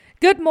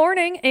Good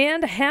morning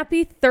and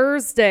happy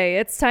Thursday.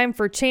 It's time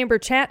for Chamber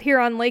Chat here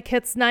on Lake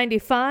Hits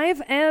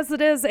 95. As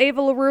it is,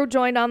 Ava LaRue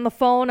joined on the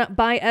phone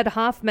by Ed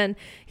Hoffman.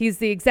 He's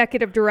the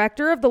executive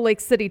director of the Lake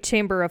City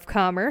Chamber of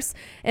Commerce.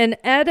 And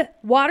Ed,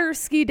 water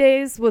ski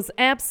days was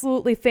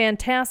absolutely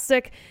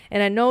fantastic.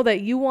 And I know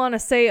that you want to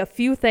say a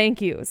few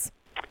thank yous.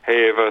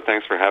 Hey, Ava,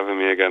 thanks for having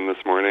me again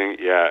this morning.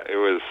 Yeah, it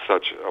was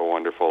such a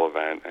wonderful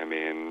event. I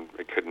mean,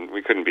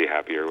 we couldn't be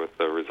happier with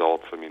the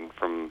results. I mean,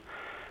 from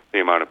the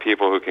amount of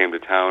people who came to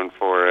town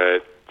for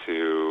it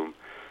to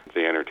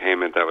the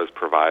entertainment that was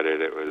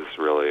provided, it was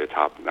really a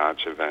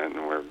top-notch event,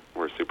 and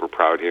we're super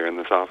proud here in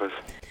this office.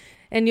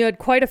 And you had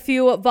quite a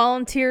few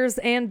volunteers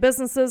and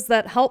businesses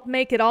that helped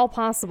make it all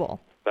possible.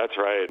 That's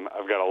right.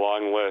 I've got a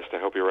long list. I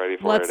hope you're ready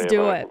for Let's it, Ava.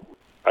 do it.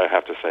 I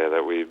have to say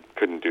that we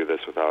couldn't do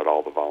this without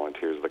all the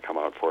volunteers that come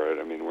out for it.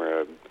 I mean,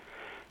 we're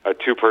a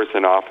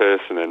two-person office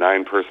and a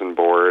nine-person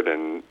board,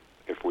 and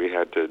if we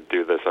had to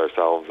do this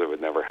ourselves, it would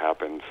never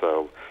happen.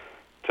 So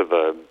to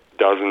the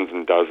dozens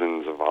and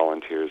dozens of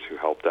volunteers who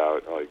helped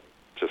out,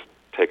 just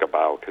take a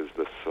bow, because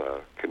this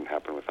couldn't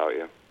happen without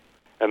you.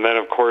 And then,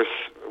 of course,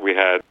 we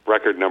had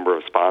record number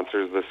of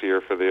sponsors this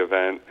year for the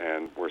event,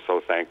 and we're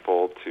so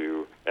thankful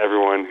to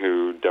everyone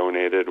who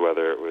donated,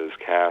 whether it was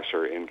cash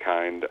or in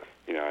kind.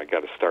 You know, I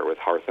got to start with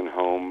Hearth and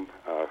Home,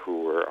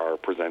 who were our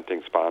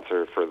presenting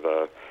sponsor for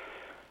the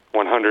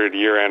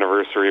 100-year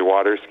anniversary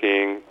water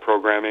skiing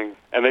programming.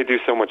 And they do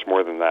so much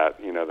more than that.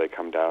 You know, they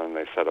come down and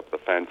they set up the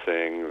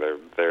fencing. They're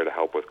there to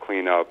help with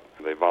cleanup.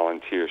 They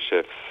volunteer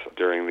shifts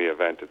during the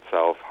event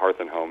itself. Hearth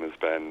and Home has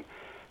been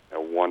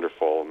a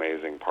wonderful,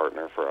 amazing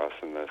partner for us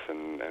in this,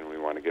 and we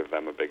want to give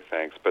them a big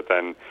thanks. But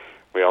then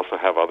we also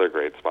have other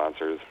great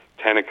sponsors: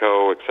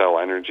 Tenneco, Excel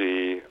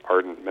Energy,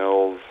 Ardent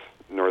Mills,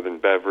 Northern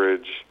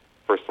Beverage,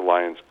 First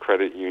Alliance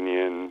Credit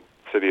Union,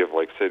 City of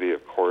Lake City,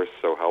 of course,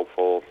 so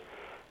helpful,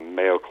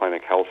 Mayo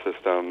Clinic Health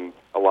System,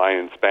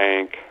 Alliance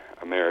Bank,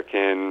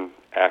 American,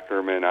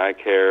 Ackerman Eye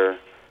Care,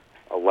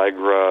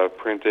 Allegra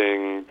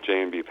Printing,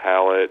 J&B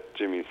Pallet,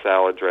 Jimmy's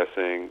Salad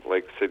Dressing,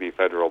 Lake City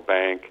Federal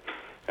Bank,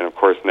 and of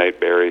course Nate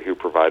Berry, who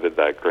provided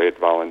that great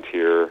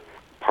volunteer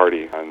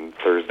party on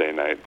Thursday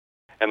night.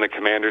 And the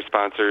commander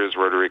sponsors,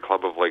 Rotary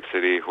Club of Lake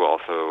City, who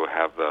also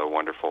have the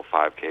wonderful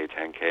 5K,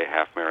 10K,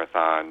 half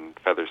marathon,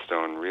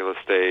 Featherstone Real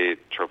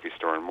Estate, Trophy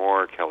Store and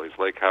More, Kelly's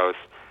Lake House,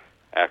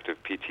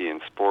 Active PT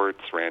and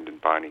Sports, Rand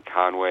and Bonnie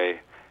Conway,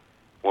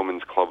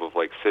 Women's Club of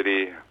Lake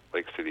City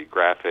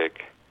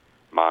Graphic,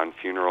 Mon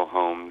Funeral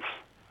Homes,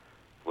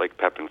 Lake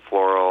Pepin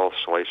Floral,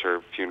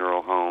 Schleicher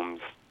Funeral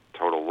Homes,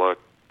 Total Look,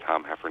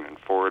 Tom Heffernan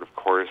Ford, of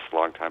course,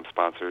 longtime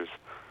sponsors,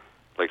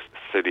 Lake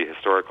City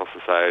Historical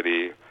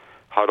Society,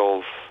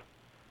 Huddles.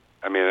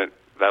 I mean,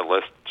 that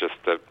list, just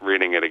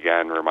reading it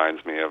again,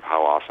 reminds me of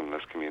how awesome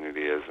this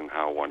community is and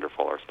how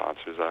wonderful our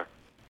sponsors are.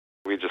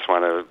 We just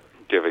want to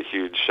give a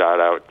huge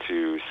shout-out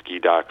to Ski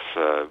Doc's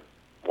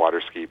water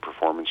ski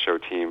performance show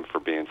team for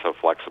being so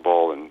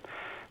flexible, and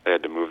they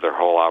had to move their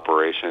whole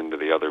operation to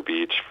the other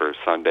beach for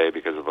Sunday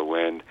because of the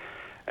wind.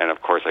 And,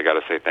 of course, I got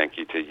to say thank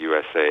you to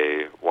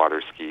USA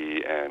Water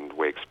Ski and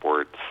Wake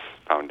Sports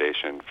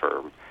Foundation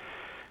for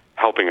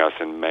helping us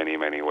in many,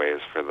 many ways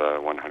for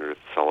the 100th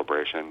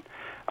celebration.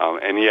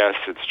 And yes,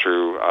 it's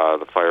true,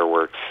 the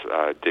fireworks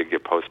did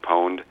get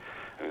postponed.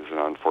 It was an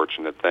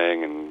unfortunate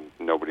thing, and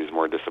nobody's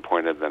more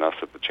disappointed than us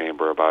at the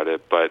Chamber about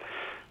it. But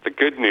the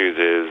good news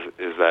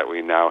is that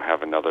we now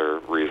have another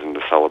reason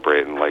to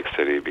celebrate in Lake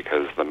City,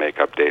 because the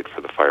makeup date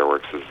for the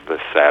fireworks is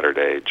this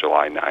Saturday,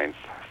 July 9th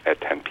at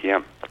 10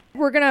 p.m.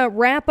 We're going to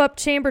wrap up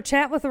Chamber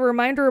Chat with a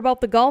reminder about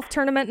the golf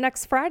tournament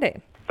next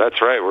Friday.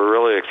 That's right. We're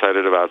really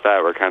excited about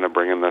that. We're kind of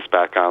bringing this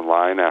back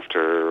online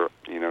after,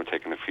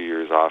 taking a few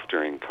years off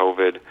during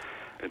COVID.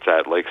 It's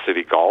at Lake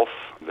City Golf.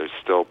 There's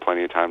still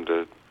plenty of time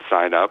to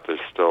sign up. There's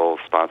still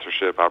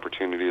sponsorship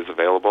opportunities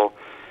available.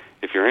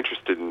 If you're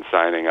interested in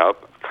signing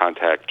up,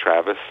 contact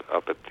Travis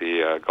up at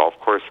the golf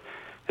course.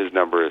 His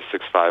number is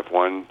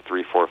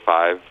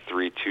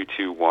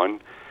 651-345-3221.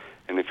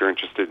 And if you're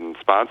interested in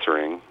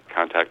sponsoring,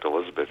 contact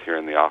Elizabeth here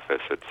in the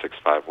office at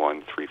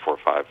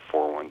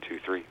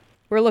 651-345-4123.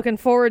 We're looking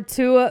forward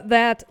to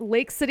that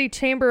Lake City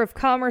Chamber of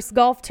Commerce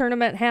golf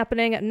tournament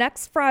happening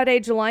next Friday,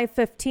 July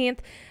 15th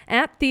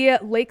at the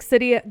Lake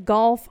City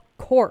Golf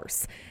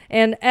Course.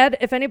 And Ed,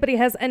 if anybody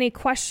has any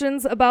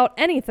questions about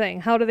anything,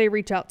 how do they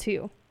reach out to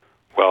you?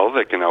 Well,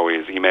 they can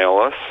always email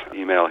us.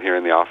 Email here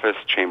in the office,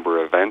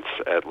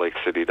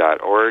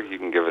 chamberevents@lakecity.org. You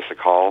can give us a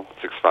call,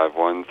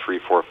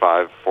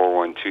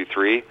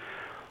 651-345-4123.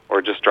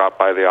 Or just drop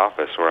by the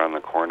office. We're on the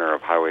corner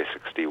of Highway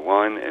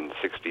 61 and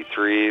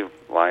 63,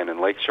 Lion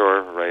and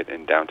Lakeshore, right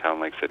in downtown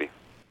Lake City.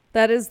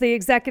 That is the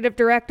executive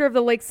director of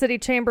the Lake City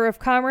Chamber of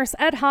Commerce,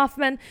 Ed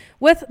Hoffman,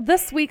 with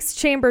this week's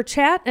Chamber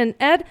Chat. And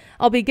Ed,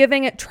 I'll be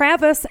giving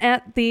Travis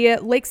at the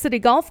Lake City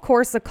Golf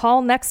Course a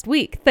call next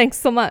week. Thanks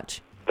so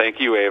much. Thank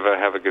you, Ava.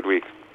 Have a good week.